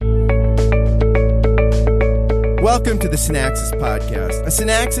Welcome to the Synaxis Podcast. A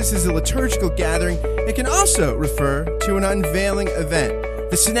synaxis is a liturgical gathering. It can also refer to an unveiling event.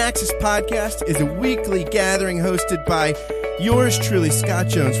 The Synaxis Podcast is a weekly gathering hosted by yours truly, Scott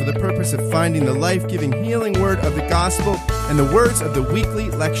Jones, for the purpose of finding the life-giving, healing word of the gospel and the words of the weekly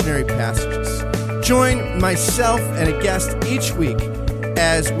lectionary passages. Join myself and a guest each week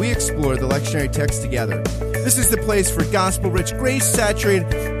as we explore the lectionary text together. This is the place for gospel-rich,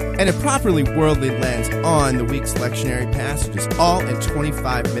 grace-saturated, and a properly worldly lens on the week's lectionary passages, all in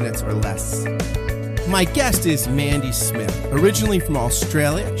 25 minutes or less. My guest is Mandy Smith, originally from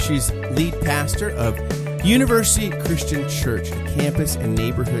Australia. She's lead pastor of University Christian Church, a campus and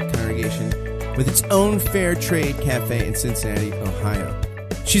neighborhood congregation with its own fair trade cafe in Cincinnati, Ohio.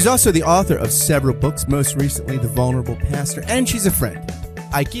 She's also the author of several books, most recently The Vulnerable Pastor, and she's a friend.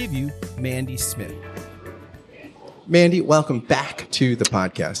 I give you Mandy Smith. Mandy, welcome back to the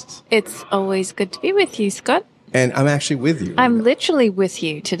podcast. It's always good to be with you, Scott. And I'm actually with you. I'm literally with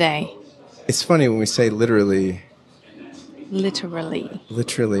you today. It's funny when we say literally. Literally.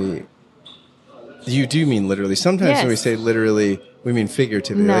 Literally. You do mean literally. Sometimes Yes. when we say literally, we mean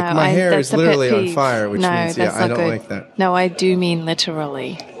figuratively. No, like my hair is that's a pet literally on peeve. fire, which No, means, that's I not don't good. like that. No, I do mean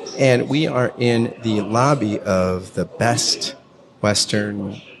literally. And we are in the lobby of the Best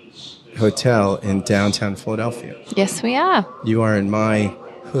Western Hotel in downtown Philadelphia. Yes, we are. You are in my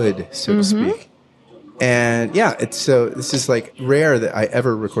hood, so to speak. And yeah, this is like rare that I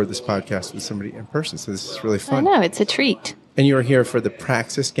ever record this podcast with somebody in person. So this is really fun. I know, it's a treat. And you are here for the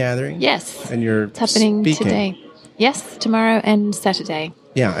Praxis gathering? Yes. And you're It's happening speaking. today. Yes, tomorrow and Saturday.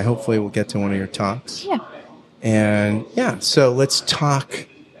 Yeah, I hopefully will get to one of your talks. Yeah. And yeah, so let's talk.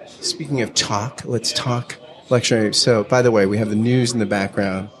 Speaking of talk, let's talk lectionary. So by the way, we have the news in the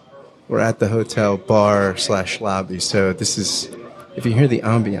background. We're at the hotel bar / lobby. So this is, if you hear the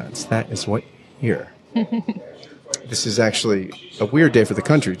ambiance, that is what you hear. This is actually a weird day for the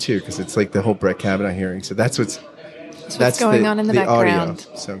country too, because it's like the whole Brett Kavanaugh hearing. So that's what's going on in the background.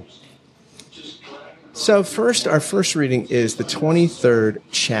 Audio. So first, our first reading is the 23rd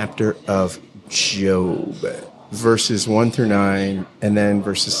chapter of Job, verses 1 through 9, and then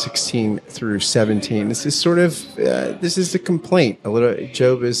verses 16 through 17. This is sort of, this is a complaint. A little,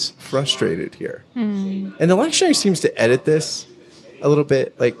 Job is frustrated here. And the lectionary seems to edit this a little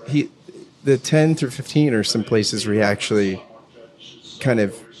bit. Like the 10 through 15 are some places where he actually kind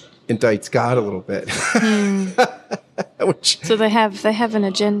of indicts God a little bit. So they have an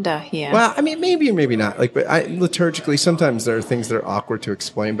agenda here. Well, I mean, maybe or maybe not. Like, but liturgically, sometimes there are things that are awkward to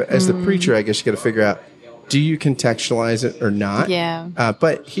explain. But as the preacher, I guess you got to figure out: do you contextualize it or not? Yeah.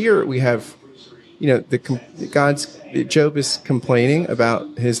 But here we have, Job is complaining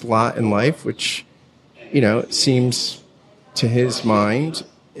about his lot in life, which, seems to his mind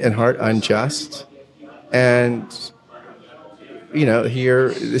and heart unjust, and. Here,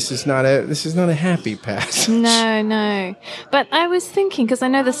 this is not a happy passage. No. But I was thinking, because I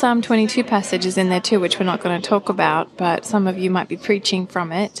know the Psalm 22 passage is in there too, which we're not going to talk about, but some of you might be preaching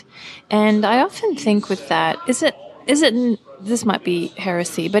from it. And I often think with that, is it, this might be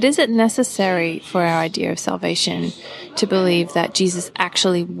heresy, but is it necessary for our idea of salvation to believe that Jesus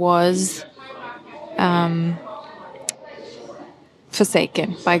actually was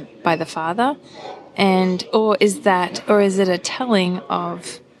forsaken by the Father? Or is it a telling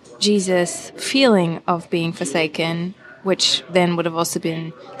of Jesus' feeling of being forsaken, which then would have also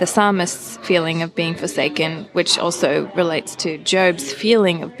been the psalmist's feeling of being forsaken, which also relates to Job's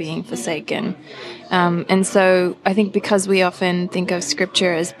feeling of being forsaken. And so I think because we often think of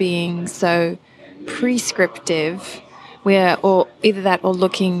Scripture as being so prescriptive, we're or either that or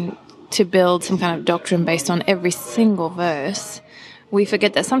looking to build some kind of doctrine based on every single verse. We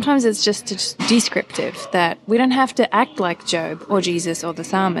forget that sometimes it's just descriptive, that we don't have to act like Job or Jesus or the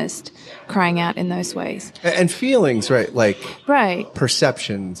psalmist crying out in those ways. And feelings, right? Like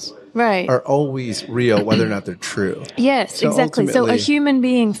perceptions right. are always real, whether or not they're true. Yes, so exactly. So a human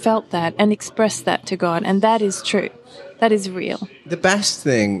being felt that and expressed that to God, and that is true. That is real. The best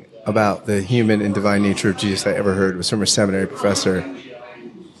thing about the human and divine nature of Jesus I ever heard was from a seminary professor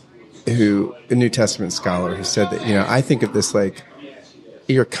a New Testament scholar, who said that, I think of this like,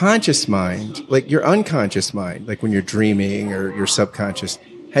 your conscious mind, like your unconscious mind, like when you're dreaming or your subconscious,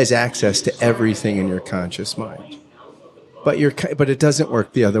 has access to everything in your conscious mind. But it doesn't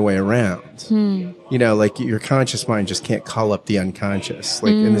work the other way around. Like your conscious mind just can't call up the unconscious,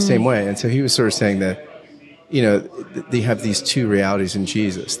 like in the same way. And so he was sort of saying that, they have these two realities in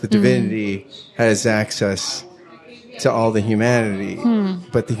Jesus. The divinity has access to all the humanity,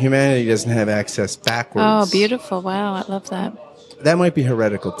 but the humanity doesn't have access backwards. Oh, beautiful. Wow, I love that. That might be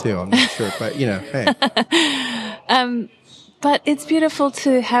heretical too. I'm not sure, but hey. But it's beautiful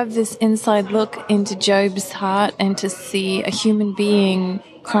to have this inside look into Job's heart and to see a human being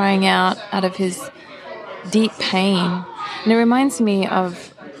crying out of his deep pain. And it reminds me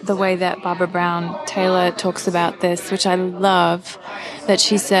of the way that Barbara Brown Taylor talks about this, which I love, that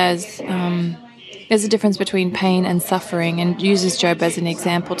she says there's a difference between pain and suffering, and uses Job as an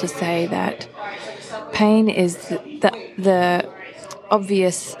example to say that pain is the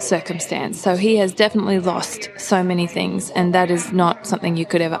obvious circumstance. So he has definitely lost so many things, and that is not something you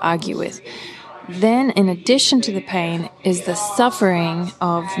could ever argue with. Then, in addition to the pain, is the suffering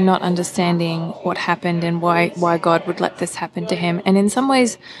of not understanding what happened and why God would let this happen to him. And in some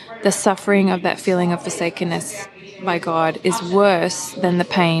ways, the suffering of that feeling of forsakenness by God is worse than the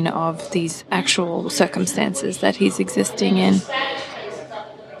pain of these actual circumstances that he's existing in.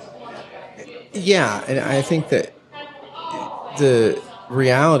 Yeah, and I think that the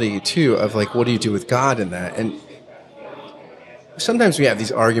reality, too, of like, what do you do with God in that? And sometimes we have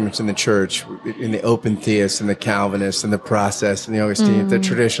these arguments in the church, in the open theists and the Calvinists and the process and the Augustine, the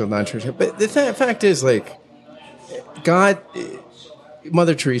traditional, non-traditional. But the fact is, like, God,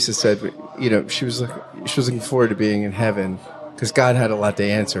 Mother Teresa said, she was looking forward to being in heaven because God had a lot to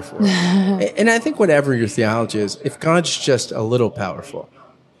answer for. And I think whatever your theology is, if God's just a little powerful,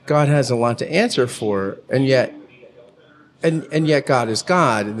 God has a lot to answer for, and yet God is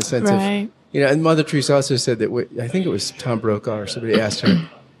God in the sense of, and Mother Teresa also said that, I think it was Tom Brokaw or somebody asked her,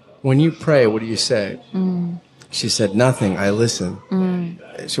 when you pray, what do you say? She said, nothing, I listen.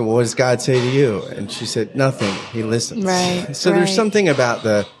 She said, well, what does God say to you? And she said, nothing, he listens. So there's something about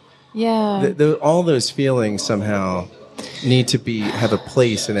all those feelings somehow need to have a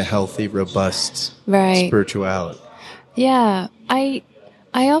place in a healthy, robust spirituality. Yeah, I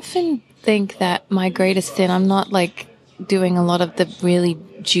often think that my greatest sin, I'm not like doing a lot of the really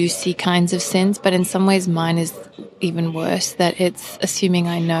juicy kinds of sins, but in some ways mine is even worse, that it's assuming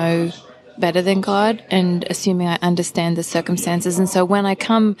I know better than God and assuming I understand the circumstances. And so when I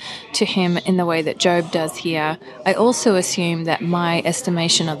come to him in the way that Job does here, I also assume that my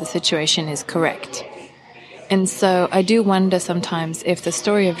estimation of the situation is correct. And so I do wonder sometimes if the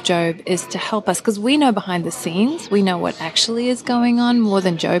story of Job is to help us, because we know behind the scenes, we know what actually is going on more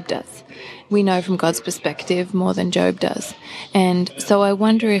than Job does. We know from God's perspective more than Job does. And so I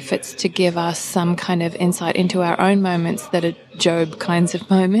wonder if it's to give us some kind of insight into our own moments that are Job kinds of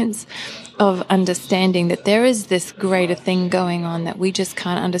moments of understanding that there is this greater thing going on that we just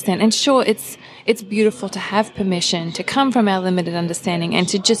can't understand. And sure, it's beautiful to have permission to come from our limited understanding and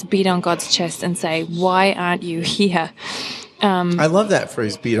to just beat on God's chest and say, why aren't you here? I love that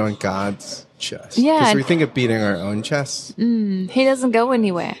phrase, beat on God's chest. Yeah. Because we think of beating our own chests. He doesn't go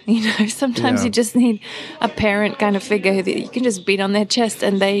anywhere. Sometimes you just need a parent kind of figure that you can just beat on their chest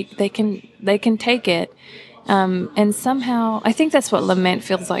and they can take it. And somehow, I think that's what lament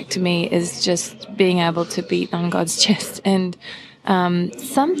feels like to me, is just being able to beat on God's chest. And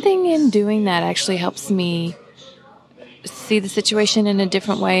something in doing that actually helps me see the situation in a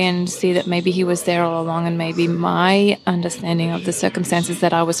different way and see that maybe he was there all along, and maybe my understanding of the circumstances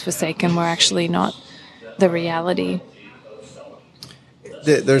that I was forsaken were actually not the reality.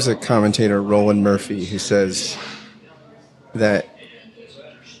 There's a commentator, Roland Murphy, who says that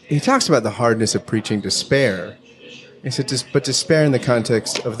he talks about the hardness of preaching despair. He said, but despair in the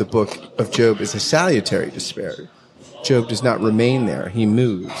context of the book of Job is a salutary despair. Job does not remain there. He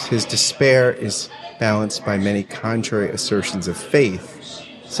moves. His despair is balanced by many contrary assertions of faith.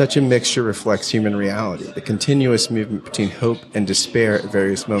 Such a mixture reflects human reality, the continuous movement between hope and despair at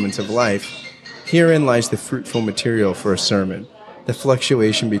various moments of life. Herein lies the fruitful material for a sermon, the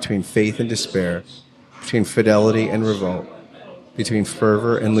fluctuation between faith and despair, between fidelity and revolt, between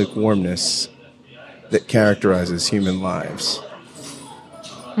fervor and lukewarmness that characterizes human lives.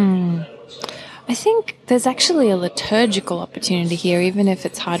 I think there's actually a liturgical opportunity here, even if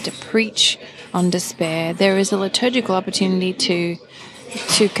it's hard to preach on despair. There is a liturgical opportunity to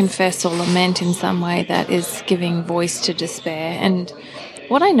confess or lament in some way that is giving voice to despair. And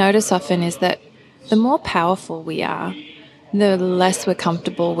what I notice often is that the more powerful we are, the less we're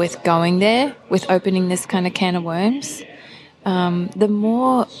comfortable with going there, with opening this kind of can of worms. The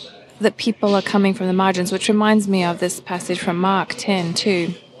more that people are coming from the margins, which reminds me of this passage from Mark 10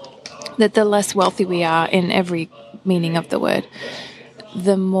 too, that the less wealthy we are in every meaning of the word,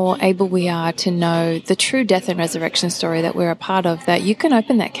 the more able we are to know the true death and resurrection story that we're a part of, that you can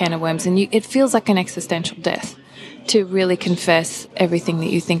open that can of worms and it feels like an existential death to really confess everything that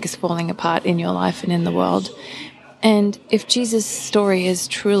you think is falling apart in your life and in the world. And if Jesus' story is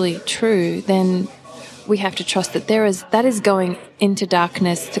truly true, then we have to trust that that is going into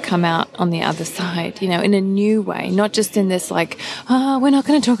darkness to come out on the other side, in a new way, not just in this like, we're not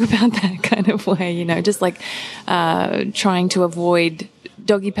going to talk about that kind of way, just like trying to avoid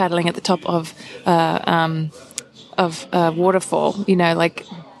doggy paddling at the top of a waterfall, like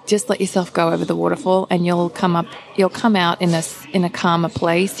just let yourself go over the waterfall and you'll come out in a calmer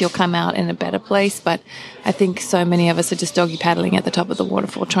place. You'll come out in a better place. But I think so many of us are just doggy paddling at the top of the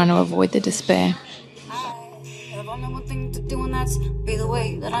waterfall, trying to avoid the despair. I have only one thing to do, and that's be the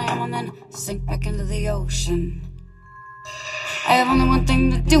way that I am and then sink back into the ocean. I have only one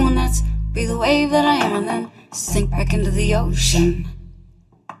thing to do, and that's be the wave that I am and then sink back into the ocean.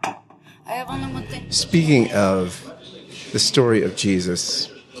 I have only one thing. Speaking of the story of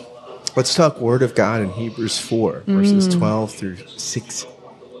Jesus, let's talk Word of God in Hebrews 4, verses 12 through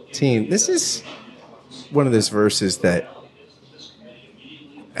 16. This is one of those verses that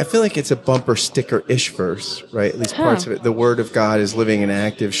I feel like it's a bumper sticker-ish verse, right? At least parts of it. The Word of God is living and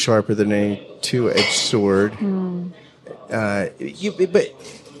active, sharper than a two-edged sword. But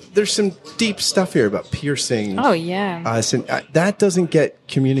there's some deep stuff here about piercing us, and that doesn't get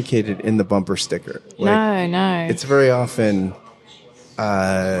communicated in the bumper sticker. No. It's very often,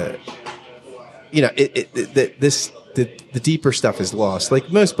 the deeper stuff is lost,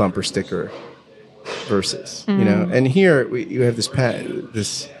 like most bumper sticker verses, And here you have this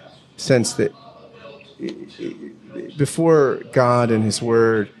sense that before God and His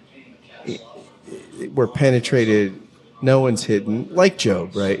Word were penetrated, no one's hidden, like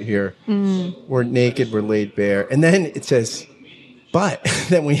Job right here. We're naked, we're laid bare. And then it says, but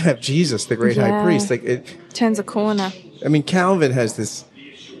then we have Jesus, the great high priest. Like it turns a corner. I mean, Calvin has this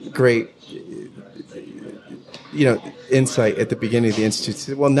great, insight at the beginning of the Institute. He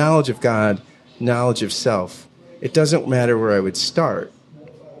said, well, knowledge of God, knowledge of self, it doesn't matter where I would start.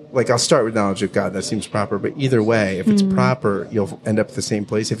 Like, I'll start with knowledge of God. That seems proper. But either way, if it's proper, you'll end up at the same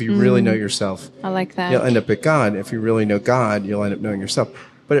place. If you really know yourself, I like that. You'll end up at God. If you really know God, you'll end up knowing yourself.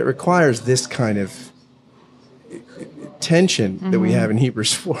 But it requires this kind of tension that we have in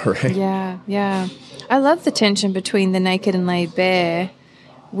Hebrews 4, right? Yeah. I love the tension between the naked and laid bare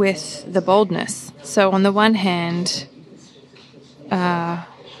with the boldness. So on the one hand, that's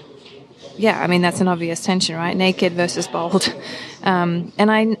an obvious tension, right? Naked versus bold. And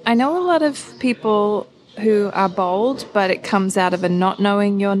I know a lot of people who are bold, but it comes out of a not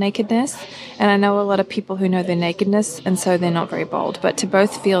knowing your nakedness. And I know a lot of people who know their nakedness, and so they're not very bold. But to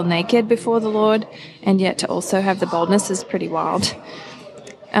both feel naked before the Lord and yet to also have the boldness is pretty wild.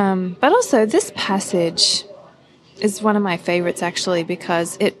 But also, this passage is one of my favorites, actually,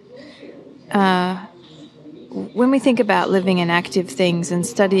 because it... when we think about living in active things and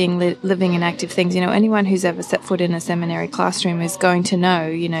studying living in active things, anyone who's ever set foot in a seminary classroom is going to know,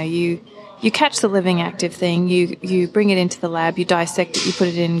 you catch the living active thing, you bring it into the lab, you dissect it, you put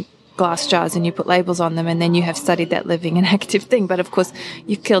it in glass jars and you put labels on them, and then you have studied that living and active thing. But of course,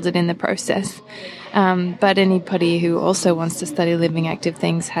 you've killed it in the process. But anybody who also wants to study living active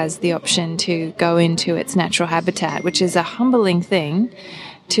things has the option to go into its natural habitat, which is a humbling thing,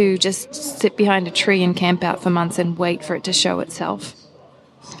 to just sit behind a tree and camp out for months and wait for it to show itself.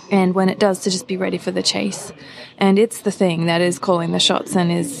 And when it does, to just be ready for the chase. And it's the thing that is calling the shots and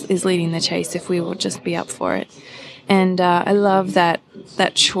is leading the chase if we will just be up for it. And I love that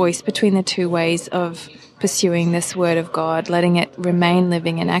choice between the two ways of pursuing this Word of God, letting it remain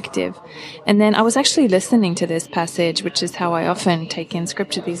living and active. And then I was actually listening to this passage, which is how I often take in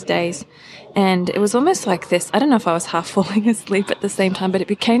scripture these days. And it was almost like this, I don't know if I was half falling asleep at the same time, but it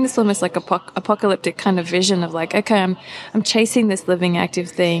became this almost like apocalyptic kind of vision of like, okay, I'm chasing this living active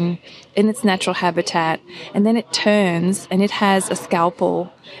thing in its natural habitat, and then it turns and it has a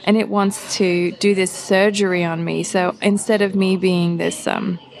scalpel and it wants to do this surgery on me. So instead of me being this,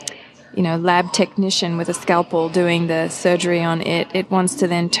 lab technician with a scalpel doing the surgery on it, it wants to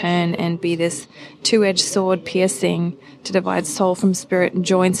then turn and be this two-edged sword piercing to divide soul from spirit and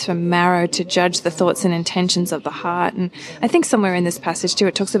joints from marrow, to judge the thoughts and intentions of the heart. And I think somewhere in this passage too,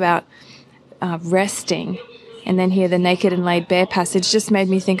 it talks about resting. And then here, the naked and laid bare passage just made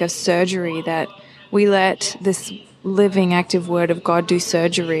me think of surgery, that we let this living, active Word of God do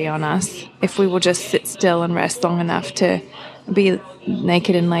surgery on us if we will just sit still and rest long enough to be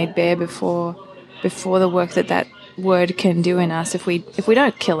naked and laid bare before the work that Word can do in us, if we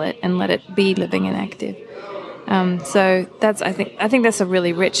don't kill it and let it be living and active. So that's, I think that's a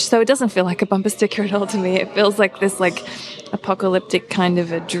really rich, so it doesn't feel like a bumper sticker at all to me. It feels like this apocalyptic kind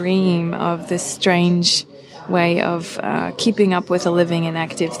of a dream of this strange way of keeping up with a living and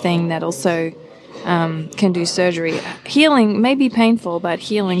active thing that also can do surgery. Healing may be painful, but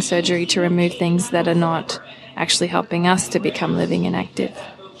healing surgery to remove things that are not actually helping us to become living and active.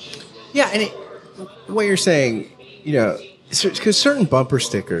 Yeah, and what you're saying, because certain bumper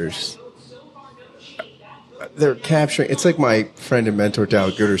stickers, they're capturing. It's like my friend and mentor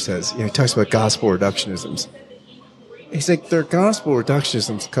Dal Gooder says. He talks about gospel reductionisms. He's like, they're gospel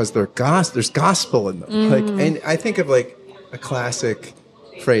reductionisms because there's gospel in them. And I think of like a classic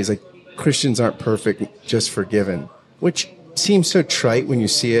phrase like, Christians aren't perfect, just forgiven, which seems so trite when you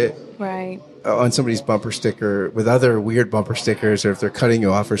see it right on somebody's bumper sticker with other weird bumper stickers, or if they're cutting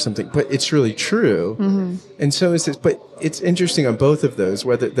you off or something. But it's really true. And so is this. But it's interesting on both of those,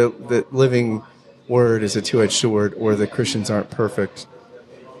 whether the living word is a two-edged sword or the Christians aren't perfect,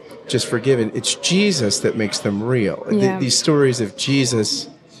 just forgiven. It's Jesus that makes them real. Yeah. These stories of Jesus,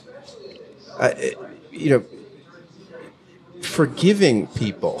 forgiving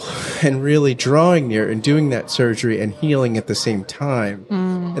people and really drawing near and doing that surgery and healing at the same time.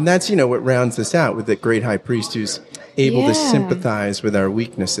 And that's, what rounds this out with the great high priest who's able to sympathize with our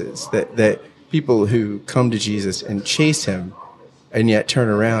weaknesses, that people who come to Jesus and chase him and yet turn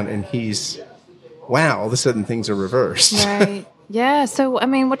around and all of a sudden things are reversed. Right. Yeah. So,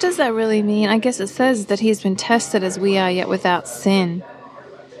 what does that really mean? I guess it says that he's been tested as we are, yet without sin.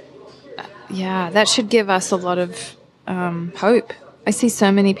 Yeah, that should give us a lot of hope. I see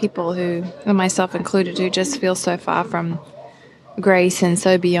so many people who, and myself included, who just feel so far from grace and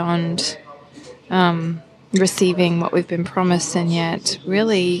so beyond receiving what we've been promised, and yet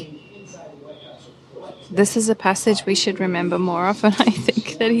really this is a passage we should remember more often, I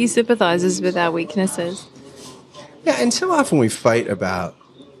think, that he sympathizes with our weaknesses. Yeah, and so often we fight about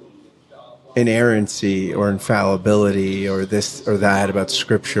inerrancy or infallibility or this or that about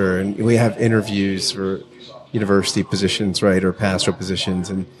Scripture, and we have interviews for university positions, right, or pastoral positions,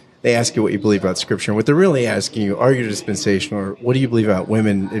 and they ask you what you believe about Scripture. And what they're really asking you, are you dispensational, or what do you believe about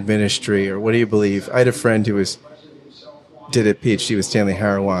women in ministry, or what do you believe? I had a friend who did a PhD with Stanley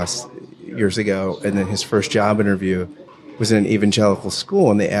Hauerwas years ago, and then his first job interview was in an evangelical school,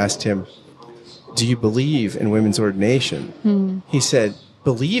 and they asked him, do you believe in women's ordination? He said,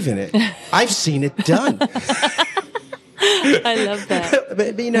 believe in it? I've seen it done. I love that.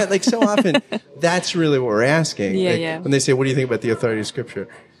 but so often, that's really what we're asking. Yeah. When they say, what do you think about the authority of Scripture?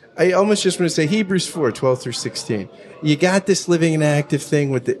 I almost just want to say Hebrews 4, 12 through 16. You got this living and active thing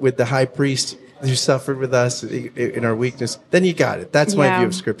with the high priest who suffered with us in our weakness. Then you got it. That's my view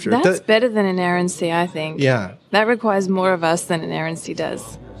of Scripture. That's better than inerrancy, I think. Yeah. That requires more of us than inerrancy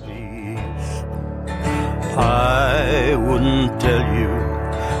does. I wouldn't tell you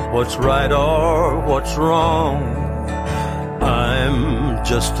what's right or what's wrong. I'm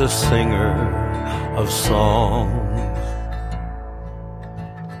just a singer of songs.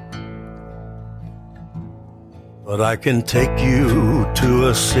 But I can take you to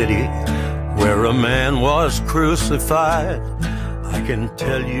a city where a man was crucified. I can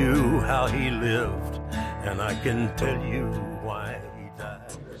tell you how he lived, and I can tell you why he died.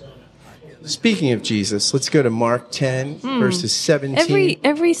 Speaking of Jesus, let's go to Mark 10, verses 17.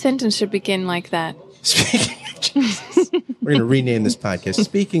 Every sentence should begin like that. Speaking of Jesus. We're going to rename this podcast.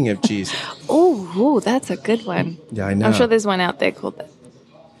 Speaking of Jesus. Oh, that's a good one. Yeah, I know. I'm sure there's one out there called that.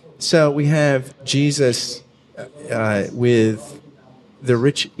 So we have Jesus with the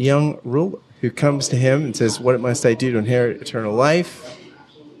rich young ruler who comes to him and says, what must I do to inherit eternal life?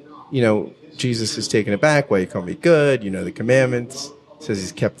 Jesus is taken aback. Why you call me good? The commandments. Says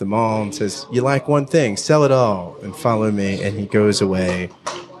he's kept them all and says, you lack one thing. Sell it all and follow me. And he goes away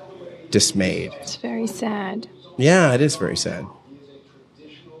dismayed. It's very sad. Yeah, it is very sad.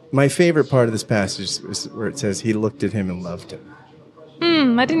 My favorite part of this passage is where it says he looked at him and loved him.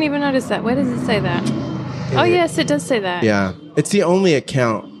 I didn't even notice that. Where does it say that? Oh, yes, it does say that. Yeah. It's the only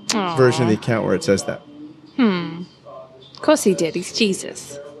version of the account where it says that. Of course he did. He's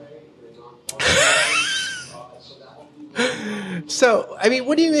Jesus. So,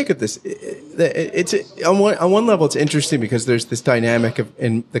 what do you make of this? It's on one level, it's interesting because there's this dynamic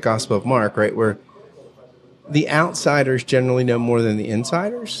in the Gospel of Mark, right, where the outsiders generally know more than the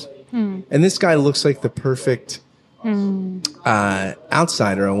insiders. And this guy looks like the perfect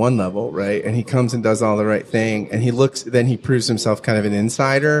outsider on one level, right? And he comes and does all the right thing, and then he proves himself kind of an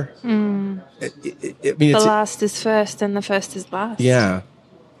insider. The last is first, and the first is last. Yeah.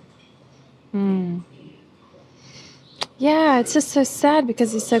 Yeah, it's just so sad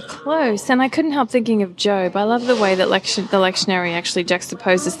because he's so close. And I couldn't help thinking of Job. I love the way that the lectionary actually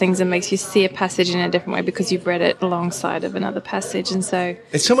juxtaposes things and makes you see a passage in a different way because you've read it alongside of another passage. And so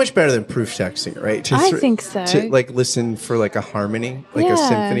it's so much better than proof texting, right? I think so. To like listen for like a harmony, like a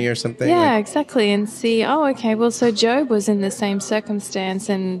symphony or something. Yeah, like, exactly. And see, oh, okay, well, so Job was in the same circumstance,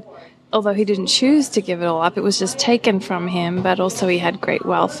 and although he didn't choose to give it all up, it was just taken from him, but also he had great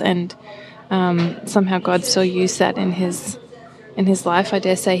wealth, and somehow God still used that in his life. I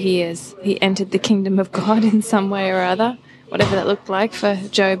dare say he entered the kingdom of God in some way or other, whatever that looked like for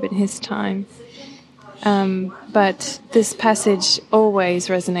Job in his time. But this passage always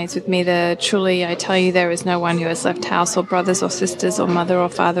resonates with me. Truly, I tell you, there is no one who has left house or brothers or sisters or mother or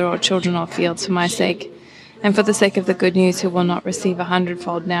father or children or fields for my sake, and for the sake of the good news, who will not receive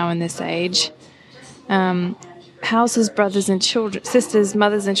 100-fold now in this age. Houses, brothers and children, sisters,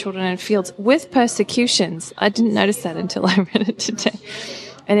 mothers and children, and fields with persecutions. I didn't notice that until I read it today.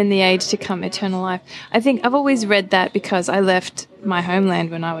 And in the age to come, eternal life. I think I've always read that because I left my homeland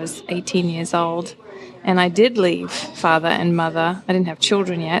when I was 18 years old. And I did leave father and mother. I didn't have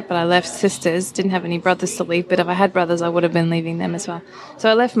children yet, but I left sisters. Didn't have any brothers to leave, but if I had brothers, I would have been leaving them as well. So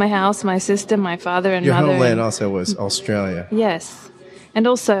I left my house, my sister, my father and mother. Your homeland also was Australia. Yes. And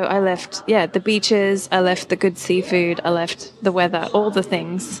also I left, the beaches, I left the good seafood, I left the weather, all the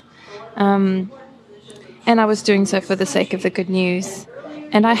things. And I was doing so for the sake of the good news.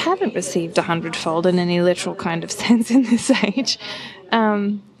 And I haven't received 100-fold in any literal kind of sense in this age.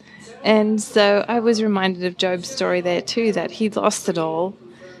 And so I was reminded of Job's story there too, that he lost it all.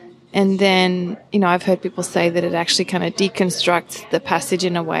 And then, I've heard people say that it actually kind of deconstructs the passage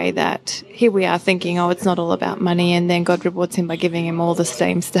in a way that here we are thinking, oh, it's not all about money. And then God rewards him by giving him all the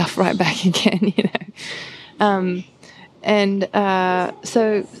same stuff right back again,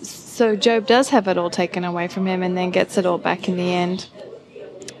 So Job does have it all taken away from him and then gets it all back in the end.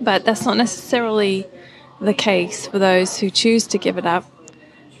 But that's not necessarily the case for those who choose to give it up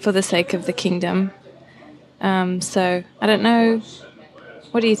for the sake of the kingdom. So I don't know.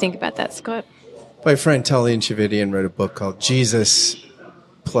 What do you think about that, Scott? My friend Tullian Shavidian wrote a book called Jesus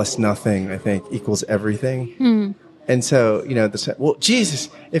Plus Nothing, I think, Equals Everything. And so, Jesus,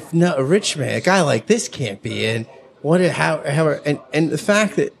 if not a rich man, a guy like this can't be in. And the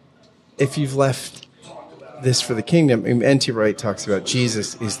fact that if you've left this for the kingdom, N.T. Wright talks about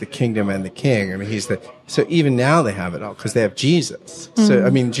Jesus is the kingdom and the king. So even now they have it all because they have Jesus. So,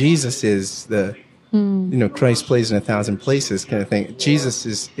 Jesus is the, Christ plays in 1,000 places kind of thing.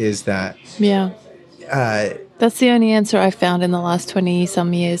 Jesus is that. Yeah. That's the only answer I've found in the last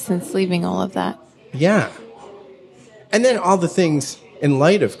 20-some years since leaving all of that. Yeah. And then all the things in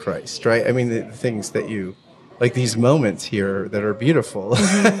light of Christ, right? the things that like these moments here that are beautiful,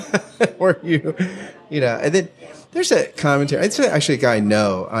 where and then there's a commentary. It's actually a guy I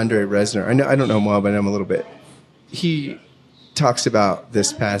know, Andre Resner. I don't know him well, but I know him a little bit. He talks about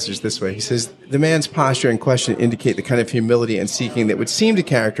this passage this way. He says, the man's posture and question indicate the kind of humility and seeking that would seem to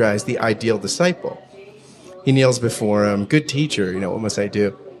characterize the ideal disciple. He kneels before him. Good teacher, what must I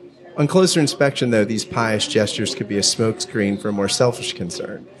do? On closer inspection, though, these pious gestures could be a smokescreen for a more selfish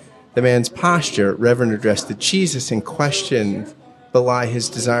concern. The man's posture, Reverend addressed to Jesus in question, belie his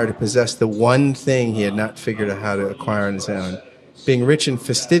desire to possess the one thing he had not figured out how to acquire on his own. Being rich and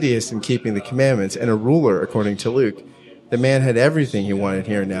fastidious in keeping the commandments, and a ruler, according to Luke, the man had everything he wanted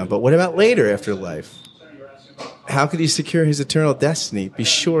here and now. But what about later after life? How could he secure his eternal destiny? Be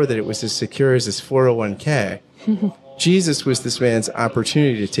sure that it was as secure as his 401k. Jesus was this man's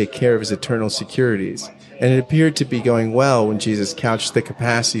opportunity to take care of his eternal securities. And it appeared to be going well when Jesus couched the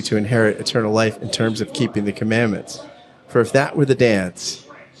capacity to inherit eternal life in terms of keeping the commandments. For if that were the dance,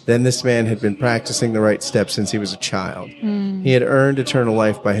 then this man had been practicing the right steps since he was a child. He had earned eternal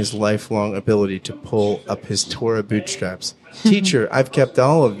life by his lifelong ability to pull up his Torah bootstraps. Teacher, I've kept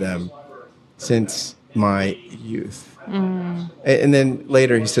all of them since my youth. And then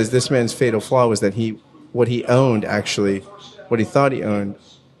later he says this man's fatal flaw was that what he thought he owned,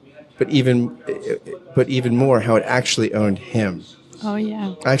 but even more how it actually owned him. Oh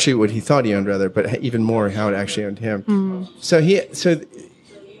yeah. Actually, what he thought he owned, rather, but even more how it actually owned him. So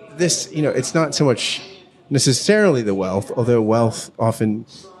this, it's not so much necessarily the wealth, although wealth often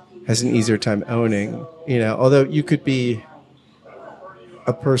has an easier time owning. Although you could be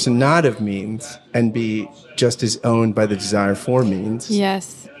a person not of means and be just as owned by the desire for means.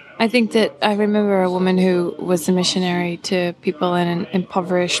 Yes. I think that I remember a woman who was a missionary to people in an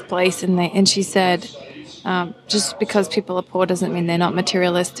impoverished place, and she said, just because people are poor doesn't mean they're not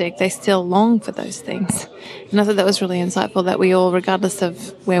materialistic. They still long for those things. And I thought that was really insightful, that we all, regardless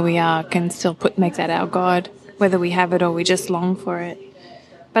of where we are, can still make that our God. whether we have it or we just long for it.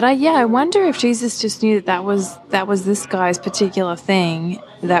 But I wonder if Jesus just knew that was this guy's particular thing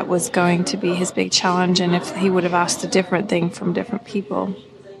that was going to be his big challenge, and if he would have asked a different thing from different people.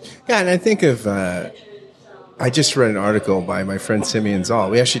 Yeah, and I think of, I just read an article by my friend Simeon Zoll.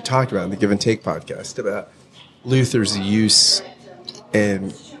 We actually talked about it in the Give and Take podcast about Luther's use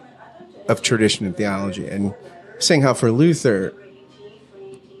of tradition and theology, and saying how for Luther,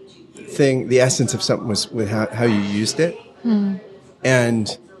 the essence of something was with how you used it.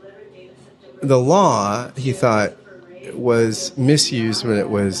 And the law, he thought, was misused when it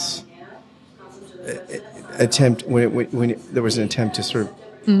was when there was an attempt to sort of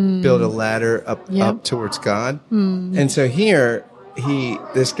build a ladder up towards God. And so here,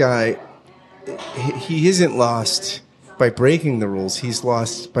 this guy, he isn't lost by breaking the rules. He's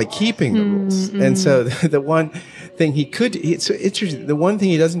lost by keeping the rules. And so the one thing it's interesting. The one thing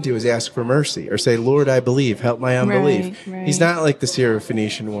he doesn't do is ask for mercy or say, Lord, I believe, help my unbelief. Right. He's not like the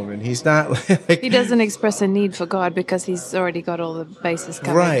Syrophoenician woman. He's not like... He doesn't express a need for God because he's already got all the bases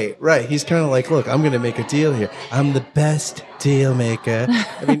covered. Right. He's kind of like, look, I'm going to make a deal here. I'm the best deal maker.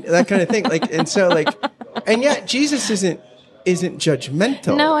 I mean, that kind of thing. And yet Jesus isn't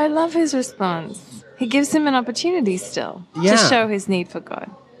judgmental. No, I love his response. He gives him an opportunity still to show his need for God.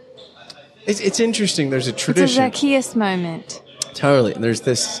 It's interesting. There's a tradition. It's a Zacchaeus moment. Totally. And there's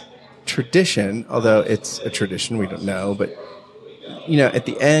this tradition, although it's a tradition, we don't know, but, at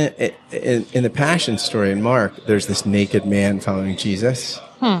the end, in the Passion story in Mark, there's this naked man following Jesus.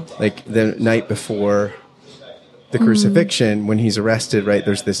 Like the night before the crucifixion, when he's arrested, right,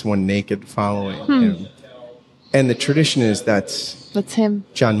 there's this one naked following him. And the tradition is that's him.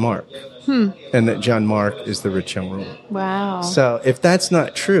 John Mark. And that John Mark is the rich young ruler. Wow. So if that's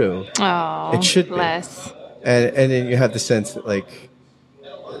not true, it should be. And then you have the sense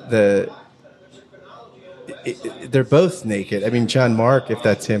that they're both naked. I mean, John Mark, if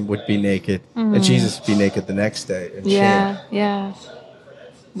that's him, would be naked, and Jesus would be naked the next day. Yeah.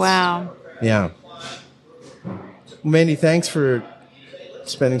 Wow. Yeah. Mandy, thanks for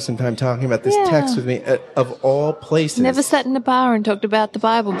spending some time talking about this text with me. Of all places, never sat in a bar and talked about the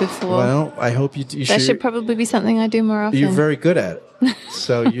Bible before. Well, I hope you should. That should probably be something I do more often. You're very good at it,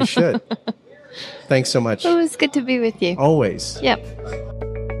 so you should. Thanks so much. It was good to be with you. Always. Yep.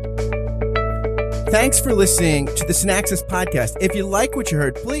 Thanks for listening to the Synaxis podcast. If you like what you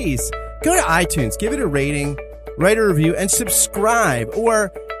heard, please go to iTunes, give it a rating, write a review, and subscribe,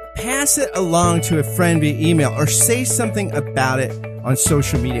 or pass it along to a friend via email, or say something about it on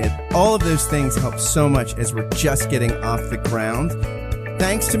social media. All of those things help so much as we're just getting off the ground.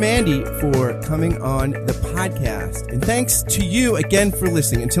 Thanks to Mandy for coming on the podcast. And thanks to you again for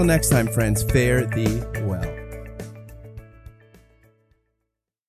listening. Until next time, friends, fare thee